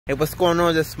Hey, what's going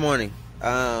on this morning?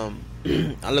 I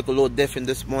look a little different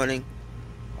this morning,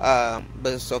 but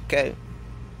it's okay.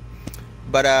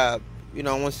 But I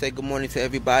want to say good morning to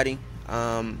everybody.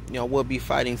 We'll be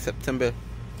fighting September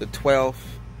the 12th,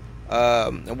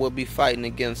 and we'll be fighting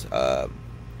against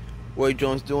Roy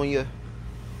Jones Jr.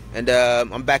 And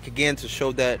I'm back again to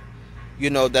show that,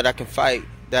 that I can fight,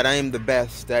 that I am the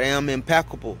best, that I am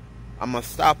impeccable, I'm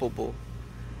unstoppable.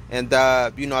 And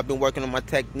I've been working on my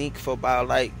technique for about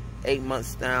like 8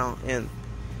 months now, and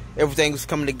everything's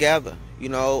coming together.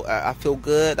 I feel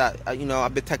good.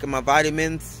 I've been taking my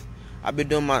vitamins. I've been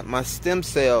doing my stem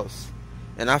cells,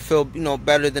 and I feel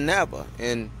better than ever.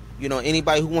 And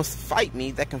anybody who wants to fight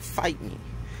me, that can fight me.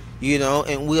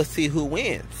 And we'll see who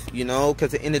wins.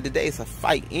 Because at the end of the day, it's a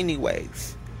fight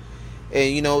anyways.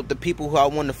 And the people who I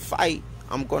want to fight,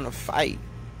 I'm gonna fight.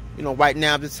 Right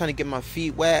now I'm just trying to get my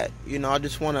feet wet.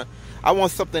 I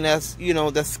want something that's,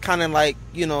 that's kind of like,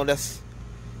 I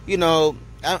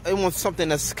want something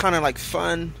that's kind of like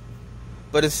fun,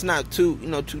 but it's not too,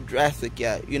 too drastic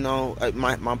yet.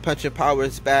 My punching power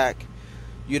is back.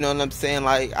 You know what I'm saying?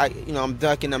 Like, I'm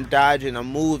ducking, I'm dodging, I'm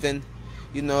moving.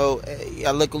 I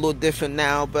look a little different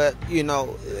now, but,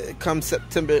 come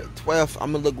September 12th,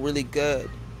 I'm going to look really good.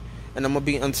 And I'm going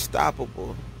to be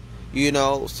unstoppable.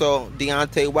 So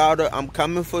Deontay Wilder, I'm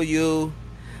coming for you.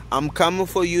 I'm coming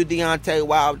for you, Deontay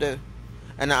Wilder.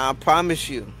 And I promise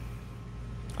you,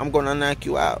 I'm going to knock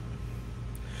you out.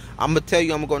 I'm going to tell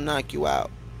you I'm going to knock you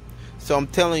out. So I'm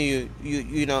telling you,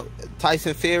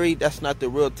 Tyson Fury, that's not the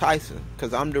real Tyson.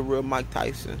 Because I'm the real Mike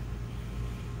Tyson.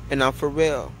 And I'm for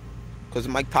real. Because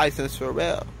Mike Tyson's for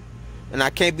real. And I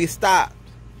can't be stopped.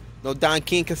 No Don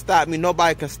King can stop me.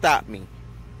 Nobody can stop me.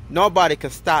 Nobody can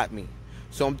stop me.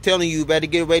 So I'm telling you, better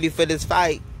get ready for this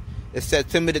fight. It's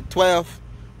September the 12th.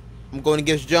 I'm going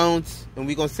against Jones, and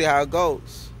we're going to see how it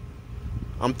goes.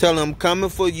 I'm telling you, I'm coming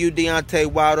for you, Deontay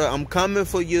Wilder. I'm coming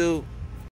for you.